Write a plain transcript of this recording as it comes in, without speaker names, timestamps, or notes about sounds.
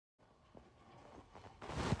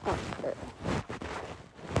Okay.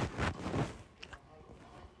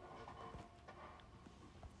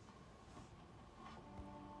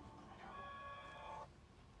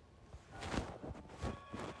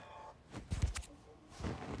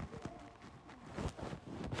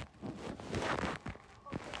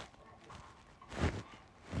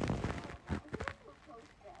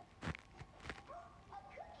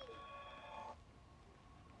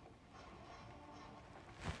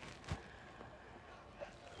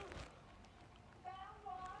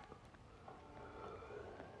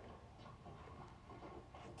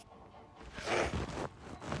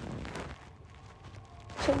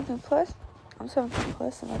 Seventeen plus? I'm 17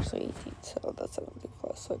 plus. I'm actually 18, so that's 17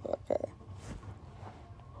 plus. Like, okay.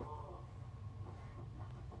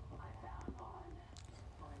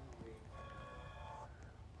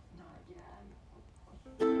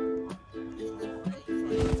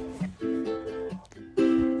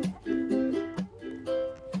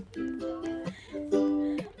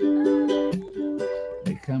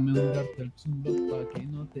 Déjame darte el zumba pa' que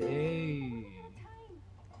no te... ¡Ey!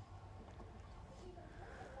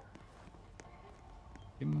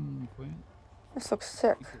 ¿Quién fue? This looks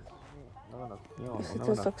sick. Yes, it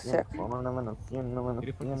does look sick.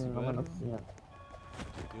 ¿Quieres participar?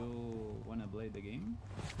 You wanna play the game?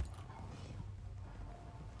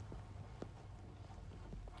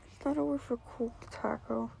 Is that a word for cool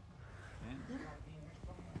taco?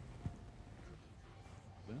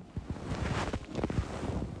 Well,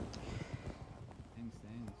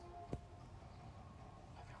 thanks.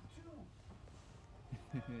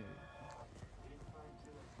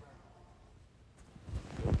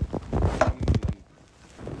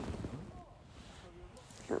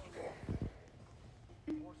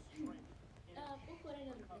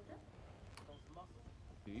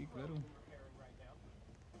 Sí, claro.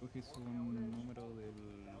 Coges un número del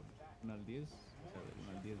 1 al 10, o sea, del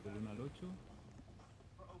 1 al 10, del 1 al 8.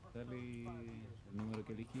 Sale el número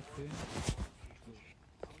que elegiste.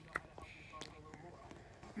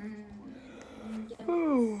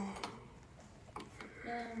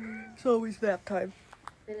 It's always nap time.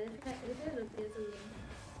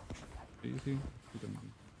 Sí, tú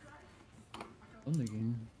también. ¿Dónde qué?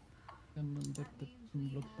 Déjame mandarte un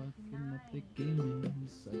blog para que no te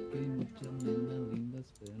quemes. Aquí hay muchas nenas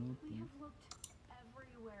lindas, pero tú.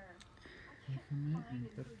 Déjame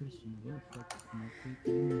montarte el blog para que no te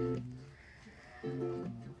quemes.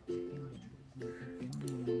 No te quemes.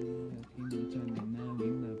 Aquí hay muchas nenas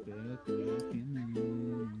lindas, pero tú la tienes.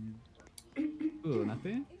 ¿Tú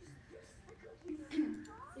donaste? Sí.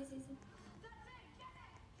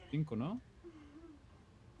 5, ¿no?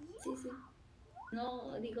 Sí.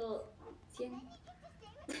 No, digo 100.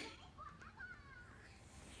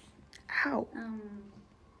 Ow.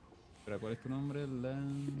 ¿Pero cuál es tu nombre?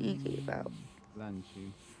 You gave out.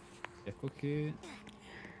 Lanchi. Escoge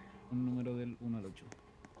un número del 1 al 8.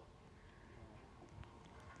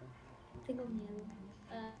 Tengo miedo.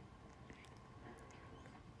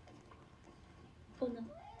 1.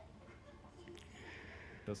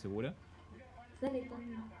 ¿Estás segura? Dale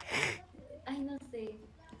con... Ay, no sé.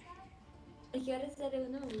 Es que ahora si sale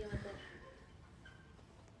 1 me voy a matar.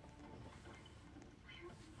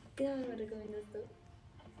 ¿Qué número me recomiendas tú?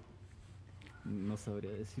 No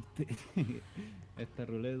sabría decirte. Esta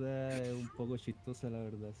ruleta es un poco chistosa, la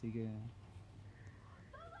verdad, así que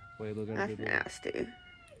puede tocar de That's todo. nasty.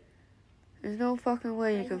 There's no fucking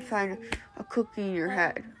way you can find a cookie in your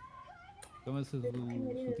head. Tómese su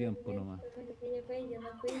tiempo nomás. Ya no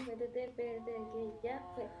fui, espérate, que ya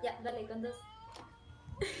fue. Ya, dale, con 2.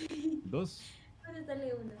 2. Ahora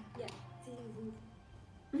sale 1. Ya, sí.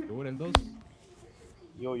 ¿Segura el 2?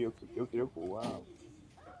 Yo quiero jugar.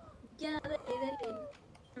 Ya, dale.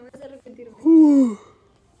 No vas a arrepentirme. No,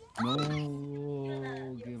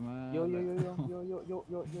 qué Yo. mala.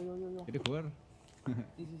 ¿Quieres jugar?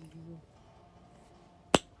 Sí.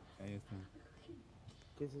 Ahí está.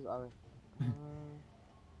 ¿Qué es eso? A ver.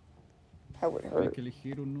 That would Tienes hurt. que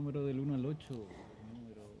elegir un número del 1 al 8. El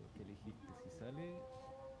número que elegiste. Si sale,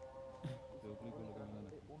 te duplico lo que me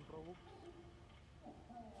ganaste. ¿Un Robux?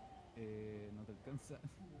 No te alcanza.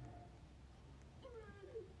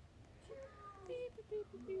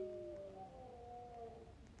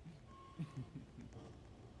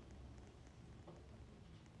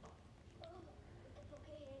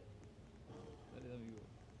 Dale, amigo.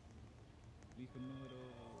 Elige un número.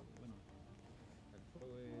 Bueno, el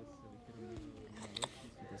juego es elegir un número del 1 al 8 y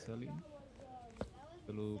si te sale,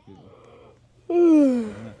 te lo duplico.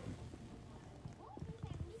 Ganaste.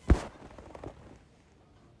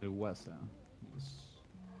 El WhatsApp. Yes.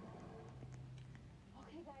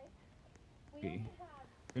 Ok.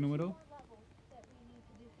 ¿Qué número?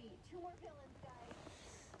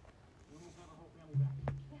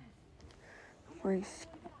 wearing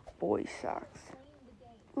boy socks.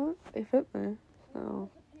 Well, they fit me, so.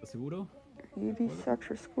 ¿Estás seguro? You need socks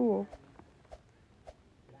for school.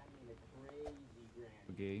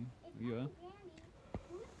 Ok, aquí va.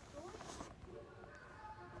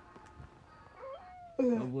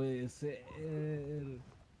 No puede ser.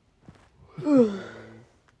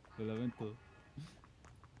 Lo lamento.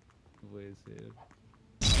 No puede ser.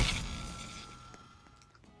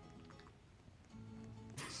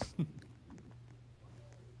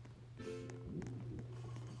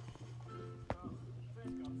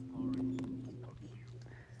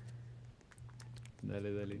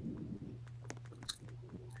 Dale, dale.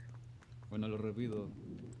 Bueno, lo repito.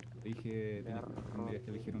 Dije, tendrías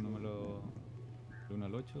que elegir un número de 1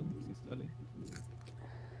 al 8, si sale.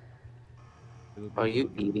 Are you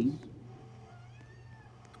eating?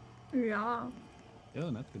 Yeah. Ya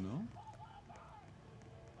donaste, ¿no?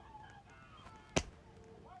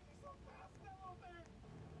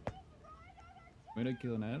 Primero hay que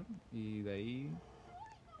donar y de ahí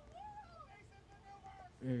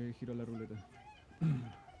giro la ruleta.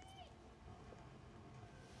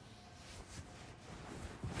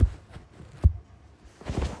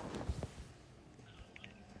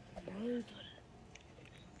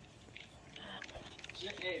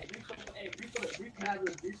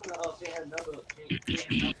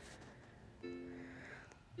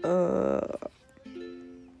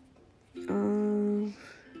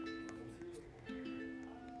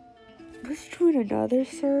 Let's join another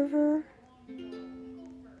server.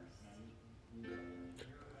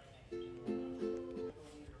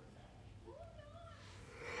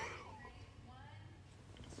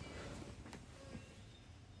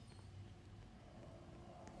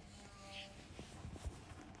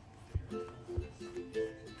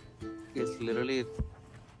 It's literally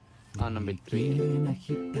on number 3.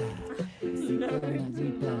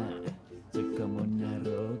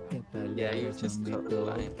 Yeah, you're just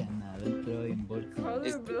colorblind.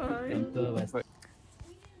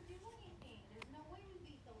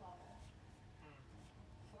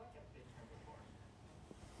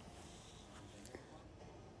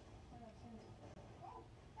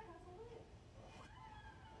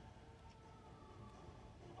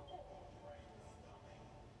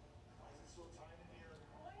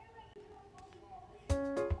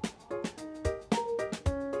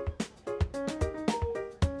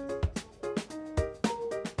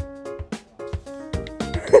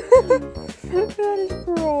 That is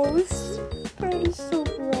gross. That is so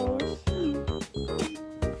gross.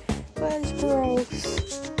 That is gross.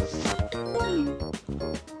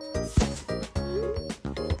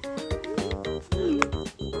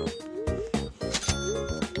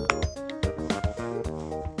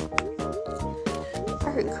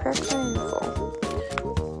 Alright, crack my ankle.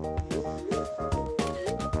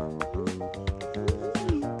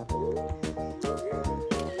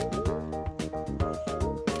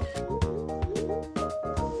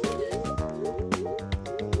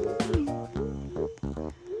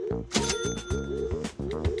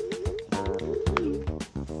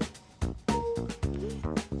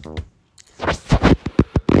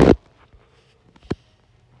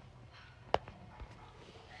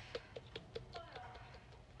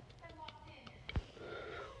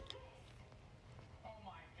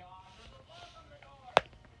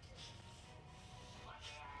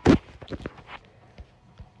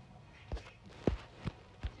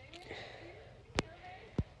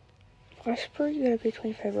 Whisper, you gotta pay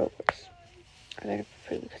 25 Robux. I got it for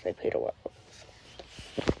free because I paid a lot of Robux.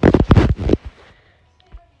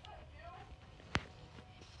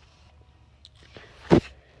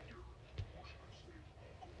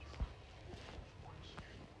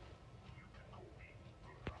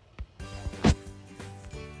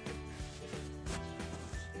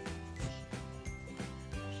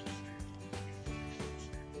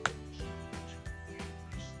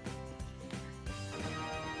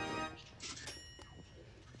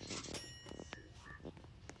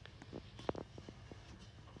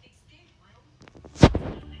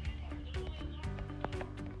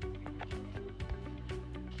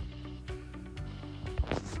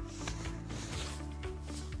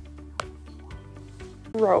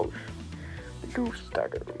 Gross. You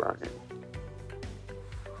started running.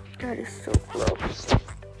 That is so gross.